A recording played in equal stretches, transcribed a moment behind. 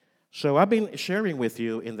So I've been sharing with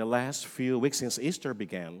you in the last few weeks since Easter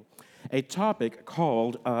began a topic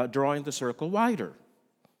called drawing the circle wider.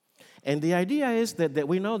 And the idea is that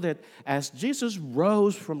we know that as Jesus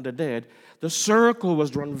rose from the dead, the circle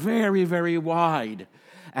was drawn very, very wide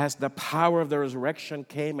as the power of the resurrection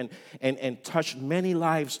came and touched many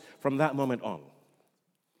lives from that moment on.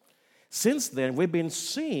 Since then, we've been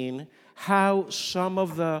seeing how some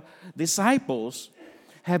of the disciples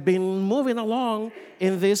have been moving along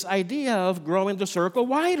in this idea of growing the circle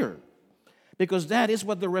wider, because that is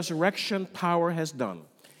what the resurrection power has done.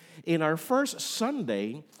 In our first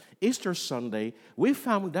Sunday, Easter Sunday, we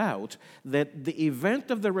found out that the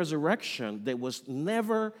event of the resurrection that was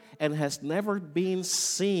never and has never been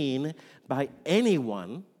seen by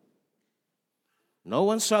anyone, no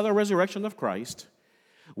one saw the resurrection of Christ.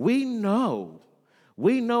 We know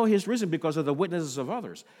He's risen because of the witnesses of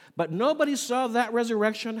others. But nobody saw that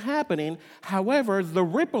resurrection happening. However, the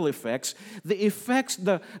ripple effects, the effects,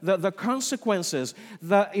 the consequences,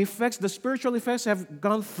 the effects, the spiritual effects have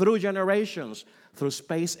gone through generations, through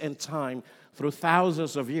space and time, through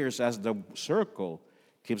thousands of years as the circle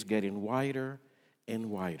keeps getting wider and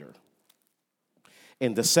wider.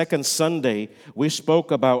 In the second Sunday, we spoke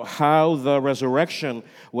about how the resurrection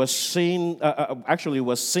was seen,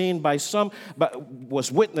 was seen by some, but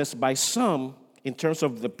was witnessed by some in terms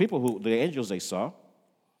of the people the angels they saw.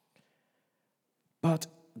 But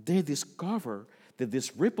they discover that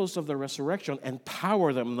these ripples of the resurrection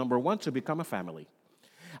empower them, number one, to become a family.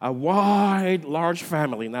 A wide, large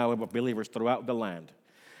family now of believers throughout the land.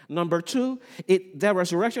 Number two, the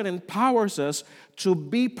resurrection empowers us to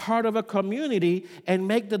be part of a community and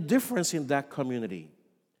make the difference in that community.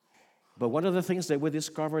 But one of the things that we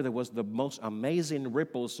discovered that was the most amazing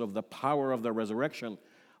ripples of the power of the resurrection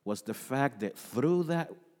was the fact that through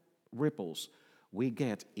that ripples, we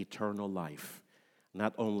get eternal life.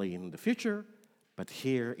 Not only in the future, but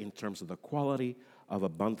here in terms of the quality of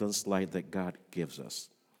abundance life that God gives us.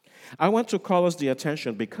 I want to call us the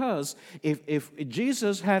attention because if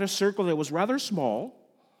Jesus had a circle that was rather small,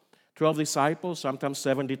 12 disciples, sometimes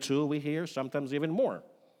 72 we hear, sometimes even more.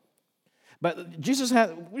 But Jesus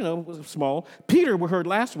had, was small. Peter, we heard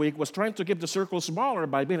last week, was trying to keep the circle smaller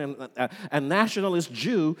by being a nationalist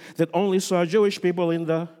Jew that only saw Jewish people in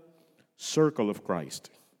the circle of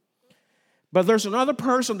Christ. But there's another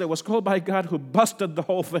person that was called by God who busted the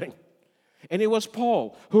whole thing. And it was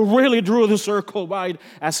Paul who really drew the circle wide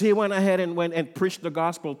as he went ahead and preached the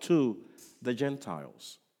gospel to the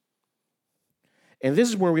Gentiles. And this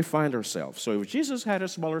is where we find ourselves. So if Jesus had a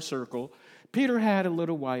smaller circle, Peter had a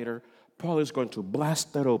little wider, Paul is going to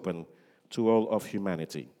blast that open to all of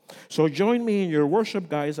humanity. So join me in your worship,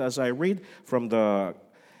 guys, as I read from the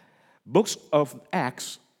books of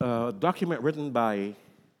Acts, a document written by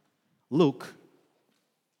Luke,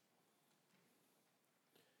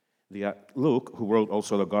 who wrote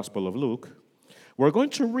also the Gospel of Luke. We're going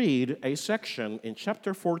to read a section in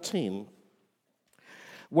chapter 14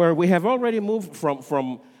 where we have already moved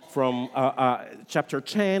from chapter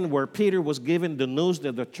 10, where Peter was given the news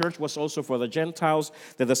that the church was also for the Gentiles,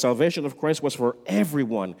 that the salvation of Christ was for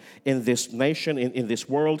everyone in this nation, in this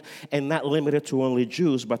world, and not limited to only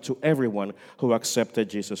Jews, but to everyone who accepted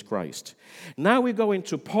Jesus Christ. Now we go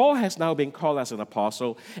into Paul has now been called as an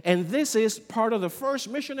apostle, and this is part of the first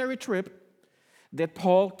missionary trip that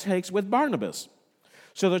Paul takes with Barnabas.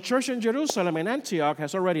 So the church in Jerusalem and Antioch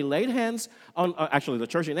has already laid hands on, the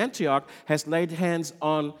church in Antioch has laid hands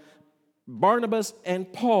on Barnabas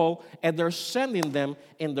and Paul, and they're sending them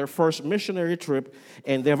in their first missionary trip.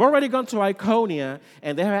 And they've already gone to Iconium,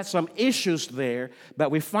 and they had some issues there,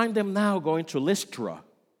 but we find them now going to Lystra.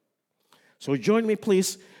 So join me,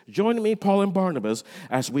 please. Join me, Paul and Barnabas,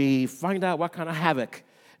 as we find out what kind of havoc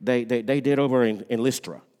they did over in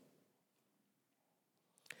Lystra.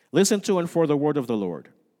 Listen to and for the word of the Lord.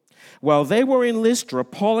 While they were in Lystra,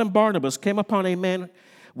 Paul and Barnabas came upon a man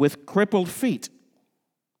with crippled feet.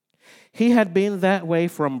 He had been that way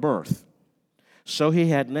from birth, so he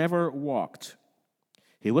had never walked.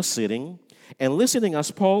 He was sitting and listening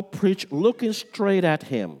as Paul preached, looking straight at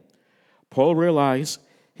him. Paul realized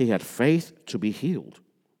he had faith to be healed.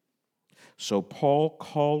 So Paul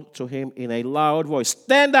called to him in a loud voice,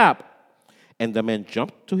 "Stand up!" And the man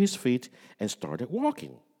jumped to his feet and started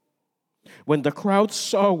walking. When the crowd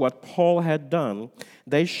saw what Paul had done,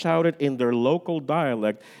 they shouted in their local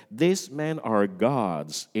dialect, "These men are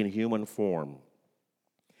gods in human form."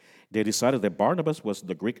 They decided that Barnabas was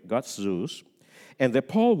the Greek god Zeus, and that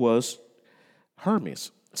Paul was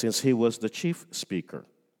Hermes, since he was the chief speaker.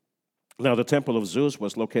 Now the temple of Zeus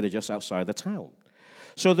was located just outside the town.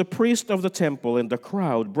 So the priest of the temple and the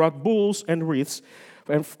crowd brought bulls and wreaths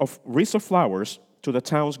of wreaths of flowers to the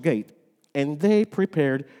town's gate, and they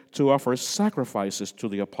prepared to offer sacrifices to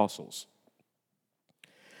the apostles.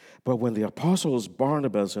 But when the apostles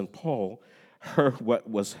Barnabas and Paul heard what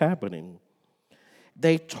was happening,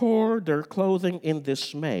 they tore their clothing in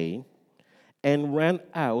dismay and ran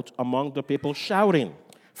out among the people shouting,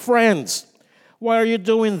 "Friends, why are you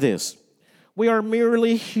doing this? We are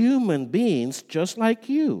merely human beings just like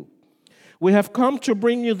you. We have come to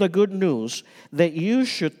bring you the good news that you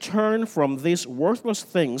should turn from these worthless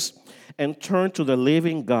things and turn to the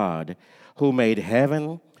living God who made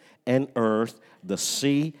heaven and earth, the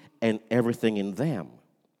sea, and everything in them.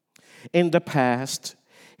 In the past,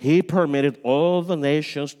 he permitted all the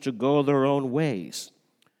nations to go their own ways,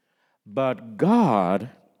 but God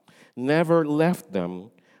never left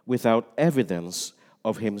them without evidence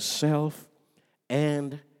of himself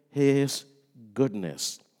and his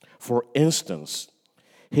goodness. For instance,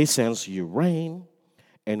 he sends you rain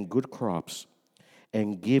and good crops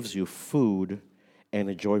and gives you food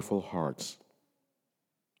and joyful hearts."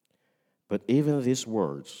 But even these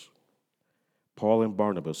words, Paul and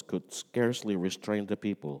Barnabas could scarcely restrain the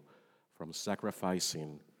people from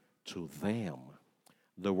sacrificing to them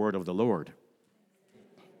the word of the Lord.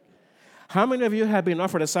 How many of you have been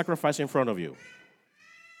offered a sacrifice in front of you?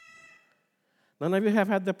 None of you have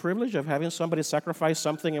had the privilege of having somebody sacrifice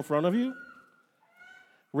something in front of you?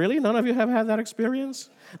 Really? None of you have had that experience?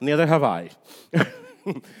 Neither have I.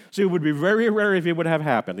 So it would be very rare if it would have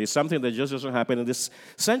happened. It's something that just doesn't happen in this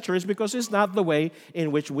century because it's not the way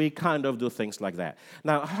in which we kind of do things like that.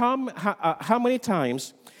 Now, how many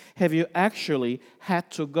times have you actually had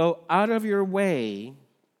to go out of your way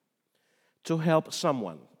to help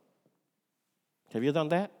someone? Have you done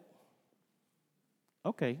that?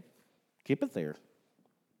 Okay. Keep it there.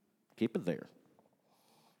 Keep it there.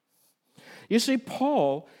 You see,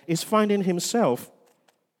 Paul is finding himself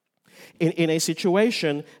in a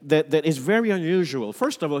situation that is very unusual.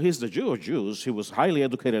 First of all, he's the Jew of Jews. He was highly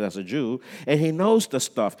educated as a Jew, and he knows the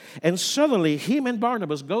stuff. And suddenly, him and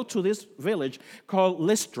Barnabas go to this village called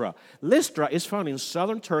Lystra. Lystra is found in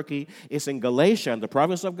southern Turkey. It's in Galatia, in the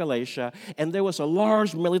province of Galatia, and there was a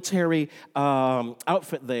large military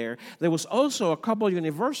outfit there. There was also a couple of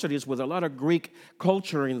universities with a lot of Greek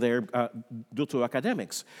culture in there due to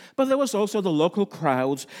academics. But there was also the local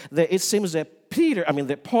crowds. That it seems that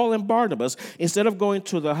Paul and Barnabas, instead of going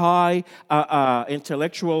to the high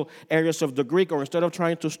intellectual areas of the Greek, or instead of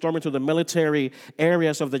trying to storm into the military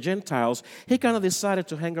areas of the Gentiles, he kind of decided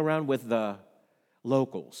to hang around with the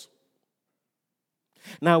locals.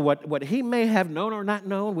 Now, what he may have known or not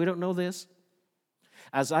known, we don't know this.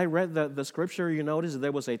 As I read the scripture, you notice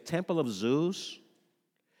there was a temple of Zeus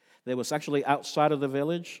that was actually outside of the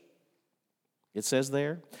village. It says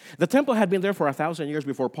there. The temple had been there for 1,000 years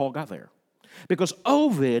before Paul got there. Because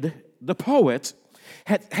Ovid, the poet,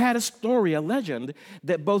 had a story, a legend,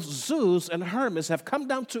 that both Zeus and Hermes have come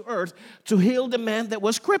down to earth to heal the man that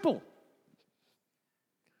was crippled.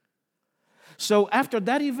 So after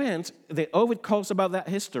that event, that Ovid calls about that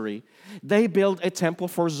history, they built a temple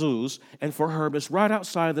for Zeus and for Hermes right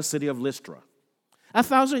outside the city of Lystra.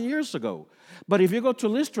 1,000 years ago. But if you go to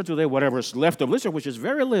Lystra today, whatever's left of Lystra, which is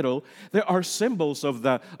very little, there are symbols of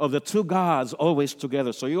the two gods always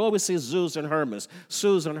together. So you always see Zeus and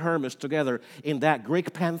Hermes together in that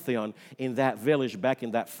Greek pantheon in that village back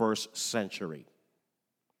in that first century.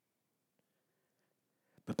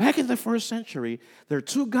 But back in the first century, there are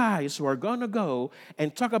two guys who are going to go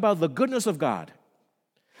and talk about the goodness of God.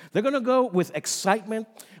 They're going to go with excitement,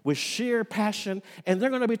 with sheer passion, and they're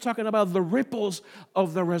going to be talking about the ripples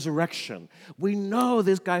of the resurrection. We know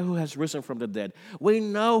this guy who has risen from the dead. We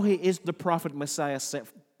know he is the prophet Messiah sent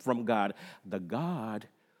from God, the God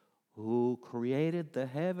who created the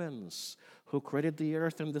heavens, who created the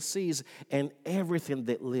earth and the seas, and everything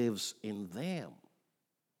that lives in them.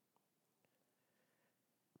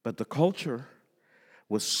 But the culture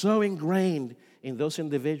was so ingrained in those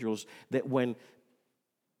individuals that when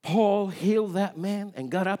Paul healed that man and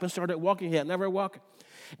got up and started walking. He had never walked.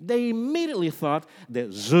 They immediately thought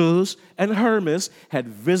that Zeus and Hermes had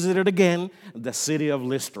visited again the city of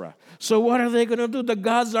Lystra. So what are they going to do? The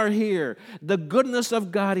gods are here. The goodness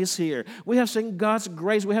of God is here. We have seen God's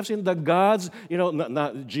grace. We have seen the gods,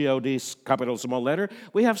 not G-O-D, capital small letter.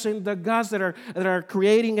 We have seen the gods that are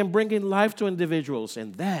creating and bringing life to individuals.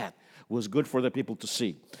 And that was good for the people to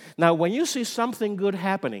see. Now, when you see something good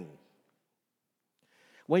happening,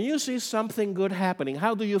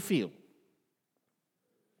 how do you feel?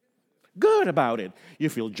 good about it. You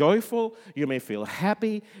feel joyful. You may feel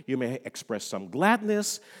happy. You may express some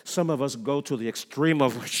gladness. Some of us go to the extreme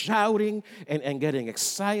of shouting and getting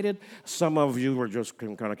excited. Some of you are just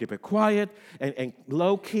kind of keep it quiet and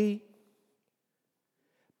low-key.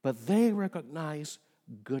 But they recognize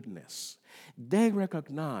goodness. They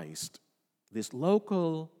recognized these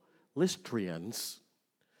local Lystrians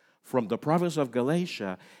from the province of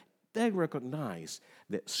Galatia. They recognized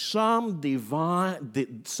that some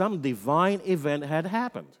divine event had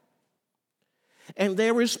happened. And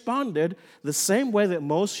they responded the same way that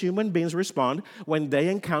most human beings respond when they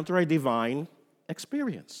encounter a divine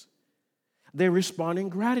experience. They respond in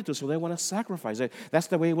gratitude, so they want to sacrifice. That's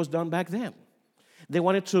the way it was done back then. They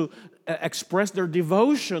wanted to express their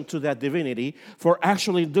devotion to that divinity for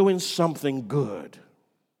actually doing something good.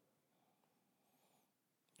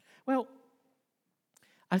 Well,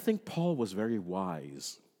 I think Paul was very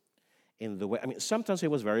wise in the way, sometimes he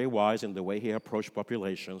was very wise in the way he approached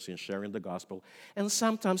populations in sharing the gospel, and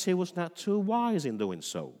sometimes he was not too wise in doing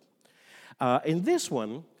so. In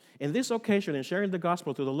this occasion, in sharing the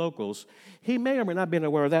gospel to the locals, he may or may not have been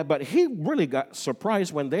aware of that, but he really got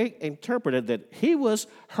surprised when they interpreted that he was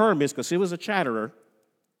Hermes, because he was a chatterer,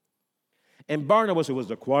 and Barnabas, who was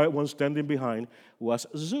the quiet one standing behind, was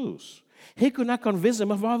Zeus. He could not convince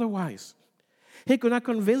them of otherwise. He could not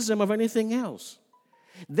convince them of anything else.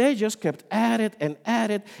 They just kept at it,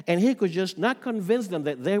 and he could just not convince them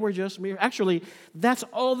that they were just mere. Actually, that's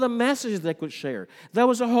all the messages they could share. That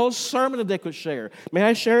was a whole sermon that they could share. May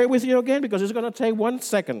I share it with you again? Because it's going to take 1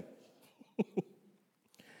 second.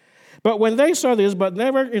 But when they saw this, but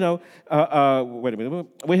never, wait a minute.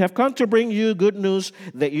 We have come to bring you good news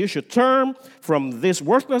that you should turn from these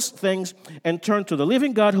worthless things and turn to the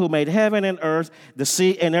living God who made heaven and earth, the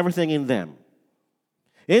sea, and everything in them.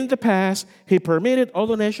 In the past, he permitted all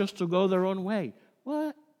the nations to go their own way.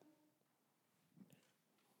 What?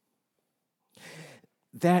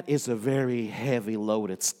 That is a very heavy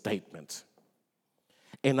loaded statement.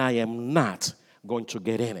 And I am not going to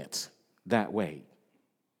get in it that way.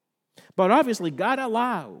 But obviously, God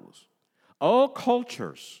allows all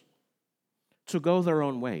cultures to go their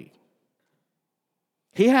own way.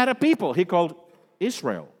 He had a people he called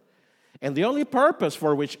Israel. And the only purpose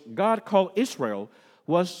for which God called Israel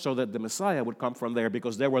was so that the Messiah would come from there,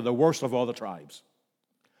 because they were the worst of all the tribes.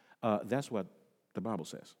 That's what the Bible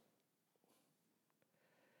says.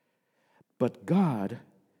 But God,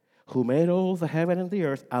 who made all the heaven and the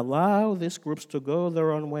earth, allowed these groups to go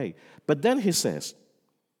their own way. But then he says,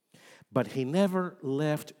 but he never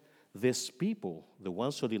left these people, the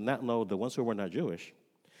ones who did not know, the ones who were not Jewish,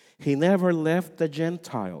 he never left the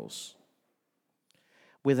Gentiles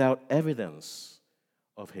without evidence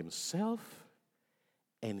of himself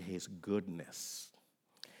and his goodness.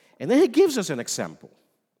 And then he gives us an example,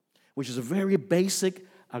 which is a very basic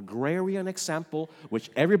agrarian example,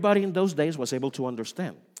 which everybody in those days was able to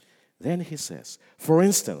understand. Then he says, for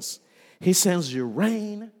instance, he sends you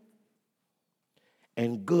rain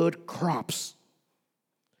and good crops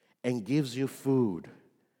and gives you food.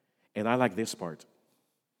 And I like this part,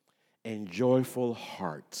 and joyful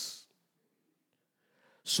hearts.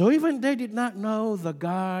 So even they did not know the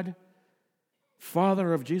God,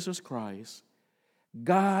 Father of Jesus Christ,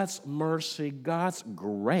 God's mercy, God's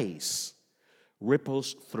grace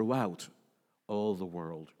ripples throughout all the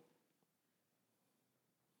world.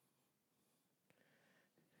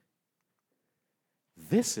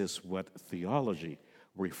 This is what theology,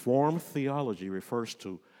 Reformed theology, refers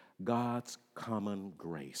to: God's common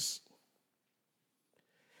grace.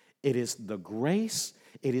 It is the grace,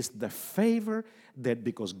 it is the favor that,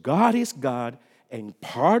 because God is God, and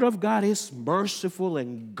part of God is merciful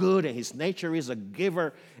and good, and his nature is a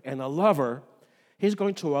giver and a lover, he's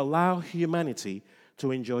going to allow humanity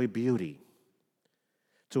to enjoy beauty,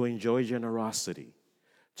 to enjoy generosity,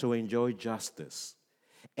 to enjoy justice,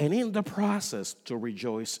 and in the process to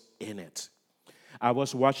rejoice in it. I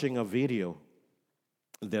was watching a video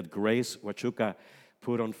that Grace Huachuca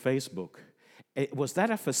put on Facebook. Was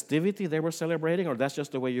that a festivity they were celebrating, or that's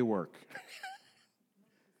just the way you work?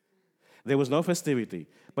 There was no festivity,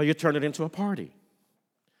 but you turned it into a party.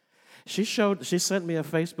 She sent me a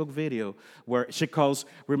Facebook video where she calls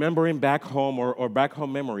Remembering Back Home or Back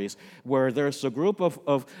Home Memories, where there's a group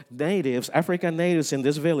of natives, African natives in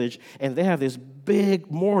this village, and they have this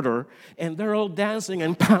big mortar, and they're all dancing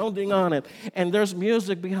and pounding on it, and there's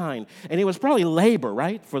music behind. And it was probably labor,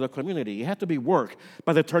 right, for the community. It had to be work,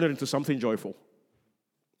 but they turned it into something joyful.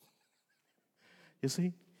 You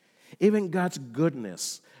see? Even God's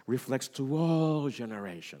goodness reflects to all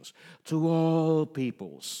generations, to all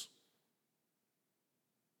peoples.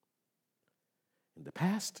 In the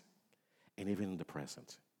past, and even in the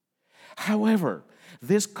present. However,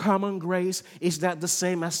 this common grace is not the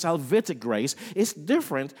same as salvific grace. It's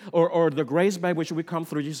different, or the grace by which we come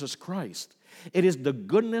through Jesus Christ. It is the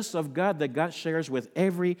goodness of God that God shares with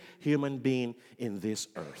every human being in this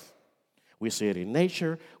earth. We see it in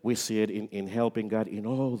nature. We see it in helping God in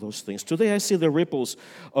all those things. Today I see the ripples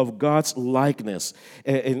of God's likeness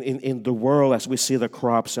in the world as we see the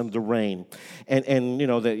crops and the rain. And you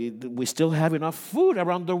know, we still have enough food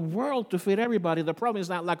around the world to feed everybody. The problem is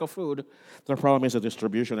not lack of food. The problem is the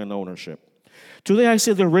distribution and ownership. Today I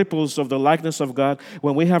see the ripples of the likeness of God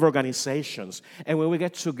when we have organizations and when we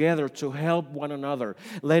get together to help one another.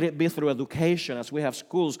 Let it be through education, as we have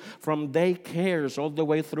schools from daycares all the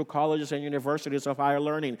way through colleges and universities of higher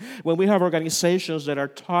learning. When we have organizations that are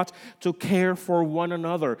taught to care for one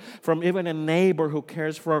another, from even a neighbor who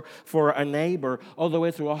cares for a neighbor all the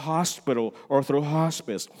way through a hospital or through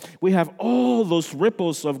hospice. We have all those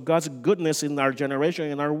ripples of God's goodness in our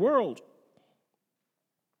generation, in our world.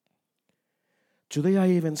 Today I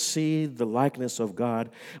even see the likeness of God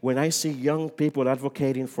when I see young people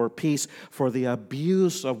advocating for peace, for the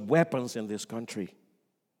abuse of weapons in this country,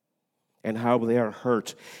 and how they are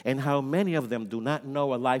hurt, and how many of them do not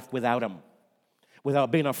know a life without them,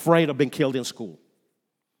 without being afraid of being killed in school.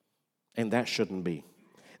 And that shouldn't be.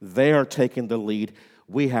 They are taking the lead.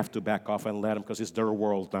 We have to back off and let them, because it's their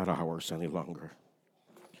world, not ours any longer.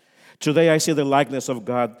 Today I see the likeness of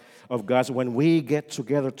God's when we get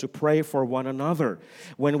together to pray for one another.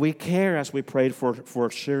 When we care, as we prayed for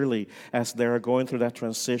Shirley as they're going through that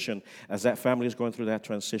transition, as that family is going through that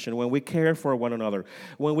transition. When we care for one another.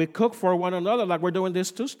 When we cook for one another like we're doing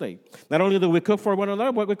this Tuesday. Not only do we cook for one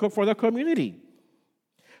another, but we cook for the community.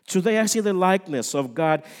 Today I see the likeness of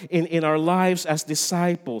God in our lives as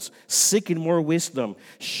disciples, seeking more wisdom,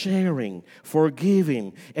 sharing,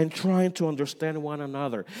 forgiving, and trying to understand one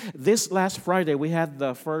another. This last Friday, we had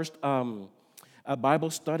the first Bible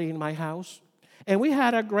study in my house, and we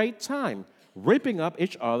had a great time ripping up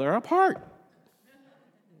each other apart.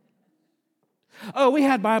 Oh, we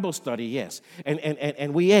had Bible study, yes,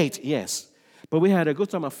 and we ate, yes. But we had a good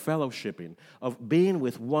time of fellowshipping, of being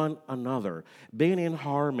with one another, being in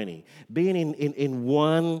harmony, being in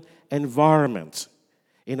one environment,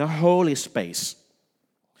 in a holy space.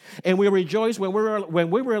 And we rejoiced when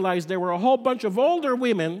we realized there were a whole bunch of older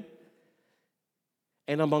women,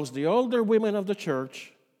 and amongst the older women of the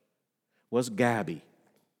church was Gabby.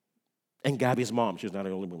 And Gabby's mom. She's not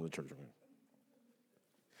the only woman in the church.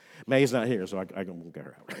 May's not here, so I won't get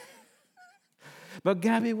her out. But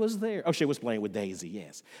Gabby was there. Oh, she was playing with Daisy,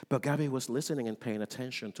 yes. But Gabby was listening and paying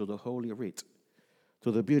attention to the Holy Writ,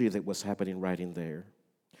 to the beauty that was happening right in there.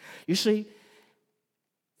 You see,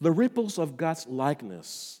 the ripples of God's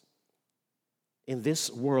likeness in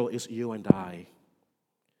this world is you and I.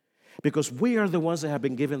 Because we are the ones that have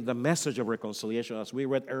been given the message of reconciliation, as we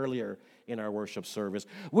read earlier in our worship service.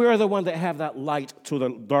 We are the ones that have that light to the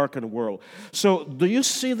darkened world. So do you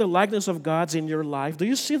see the likeness of God's in your life? Do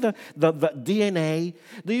you see the DNA?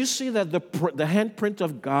 Do you see that the handprint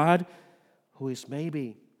of God, who is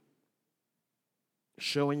maybe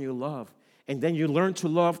showing you love? And then you learn to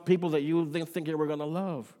love people that you didn't think you were going to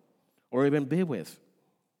love or even be with.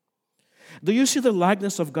 Do you see the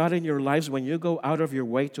likeness of God in your lives when you go out of your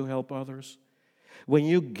way to help others? When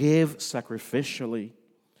you give sacrificially?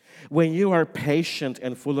 When you are patient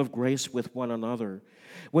and full of grace with one another?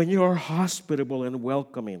 When you are hospitable and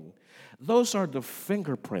welcoming? Those are the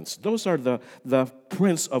fingerprints. Those are the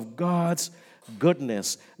prints of God's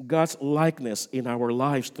goodness, God's likeness in our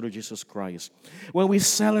lives through Jesus Christ. When we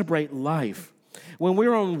celebrate life, when we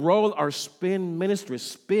unroll our SPIN ministry,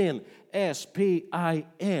 SPIN,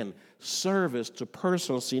 S-P-I-N, service to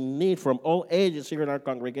persons in need from all ages here in our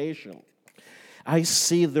congregation, I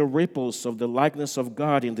see the ripples of the likeness of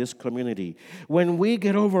God in this community. When we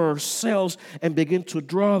get over ourselves and begin to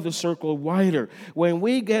draw the circle wider, when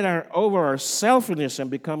we get over our selfishness and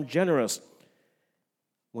become generous,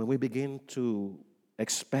 when we begin to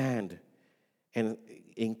expand and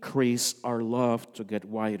increase our love to get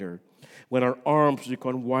wider, when our arms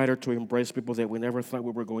become wider to embrace people that we never thought we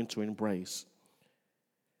were going to embrace,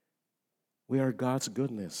 we are God's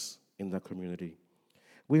goodness in the community.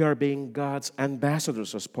 We are being God's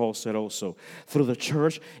ambassadors, as Paul said also, through the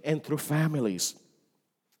church and through families.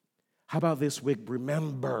 How about this week?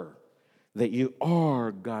 Remember that you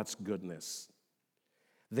are God's goodness,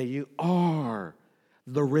 that you are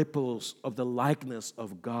the ripples of the likeness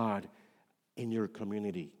of God in your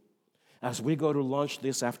community. As we go to lunch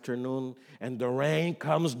this afternoon and the rain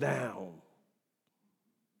comes down,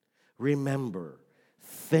 remember,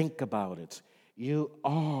 think about it. You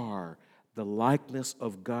are the likeness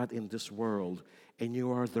of God in this world, and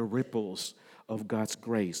you are the ripples of God's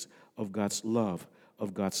grace, of God's love,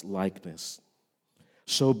 of God's likeness.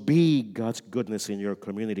 So be God's goodness in your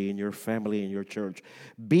community, in your family, in your church.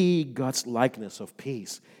 Be God's likeness of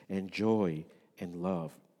peace and joy and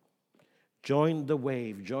love. Join the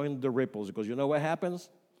wave, join the ripples, because you know what happens?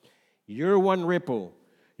 You're one ripple.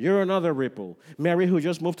 You're another ripple. Mary, who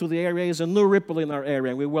just moved to the area, is a new ripple in our area,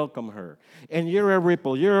 and we welcome her. And you're a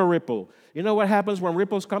ripple. You're a ripple. You know what happens when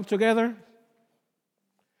ripples come together?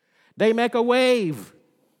 They make a wave.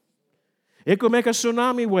 It could make a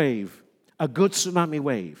tsunami wave, a good tsunami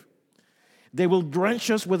wave. They will drench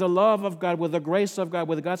us with the love of God, with the grace of God,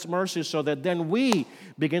 with God's mercy, so that then we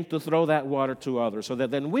begin to throw that water to others, so that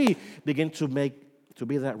then we begin to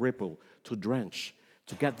be that ripple, to drench,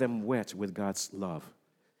 to get them wet with God's love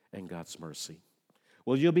and God's mercy.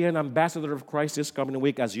 Will you be an ambassador of Christ this coming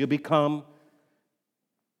week as you become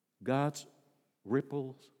God's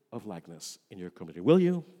ripples of likeness in your community? Will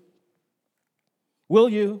you? Will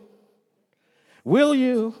you? Will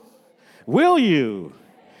you? Will you?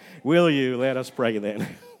 Will you? Let us pray then.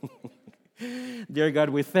 Dear God,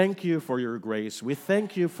 we thank you for your grace. We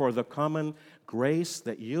thank you for the common grace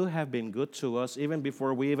that you have been good to us even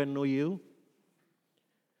before we even knew you.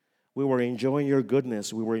 We were enjoying your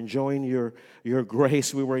goodness. We were enjoying your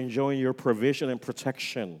grace. We were enjoying your provision and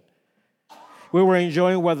protection. We were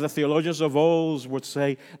enjoying what the theologians of old would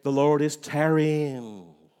say, the Lord is tarrying.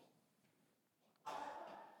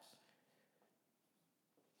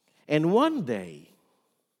 And one day,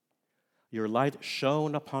 your light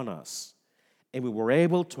shone upon us, and we were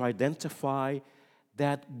able to identify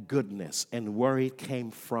that goodness and where it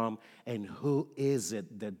came from and who is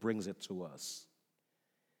it that brings it to us.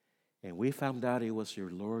 And we found out it was your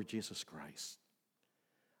Lord Jesus Christ,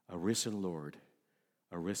 a risen Lord,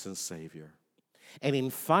 a risen Savior. And in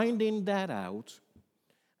finding that out,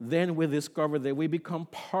 then we discovered that we become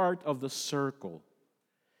part of the circle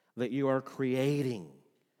that you are creating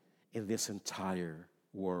in this entire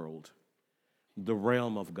world, the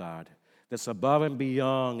realm of God that's above and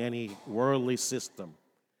beyond any worldly system,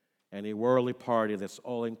 any worldly party that's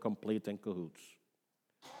all incomplete and cahoots.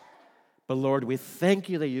 But Lord, we thank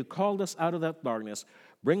you that you called us out of that darkness,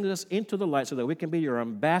 bring us into the light so that we can be your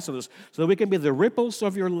ambassadors, so that we can be the ripples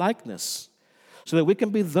of your likeness, so that we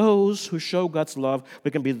can be those who show God's love,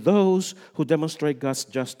 we can be those who demonstrate God's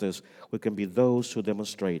justice, we can be those who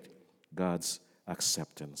demonstrate God's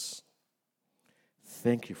acceptance.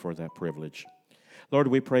 Thank you for that privilege. Lord,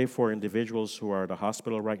 we pray for individuals who are at the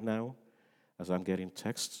hospital right now, as I'm getting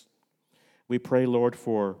texts. We pray, Lord,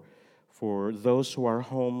 for those who are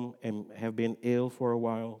home and have been ill for a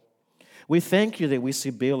while. We thank you that we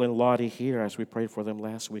see Bill and Lottie here as we prayed for them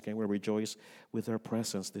last week, and we rejoice with their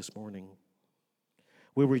presence this morning.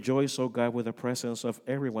 We rejoice, oh God, with the presence of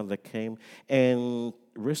everyone that came and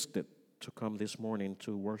risked it to come this morning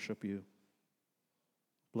to worship you.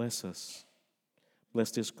 Bless us.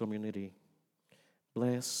 Bless this community.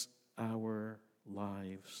 Bless our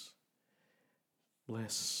lives.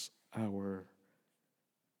 Bless our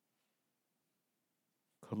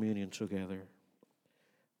communion together.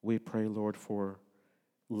 We pray, Lord, for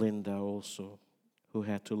Linda also, who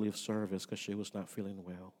had to leave service because she was not feeling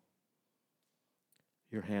well.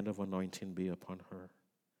 Your hand of anointing be upon her,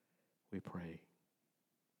 we pray.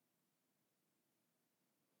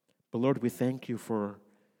 But Lord, we thank you for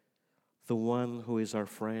the one who is our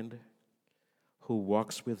friend, who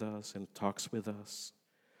walks with us and talks with us,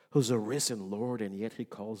 who's a risen Lord, and yet he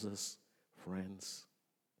calls us friends,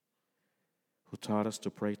 who taught us to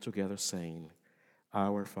pray together, saying,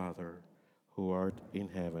 Our Father, who art in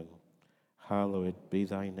heaven, hallowed be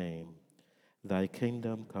thy name. Thy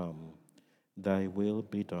kingdom come, thy will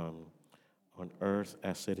be done, on earth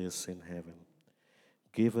as it is in heaven.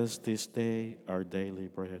 Give us this day our daily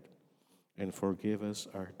bread, and forgive us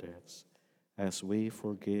our debts, as we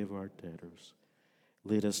forgive our debtors.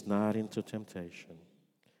 Lead us not into temptation,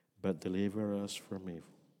 but deliver us from evil.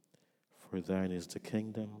 For thine is the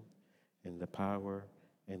kingdom, and the power,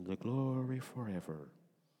 and the glory forever.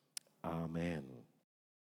 Amen.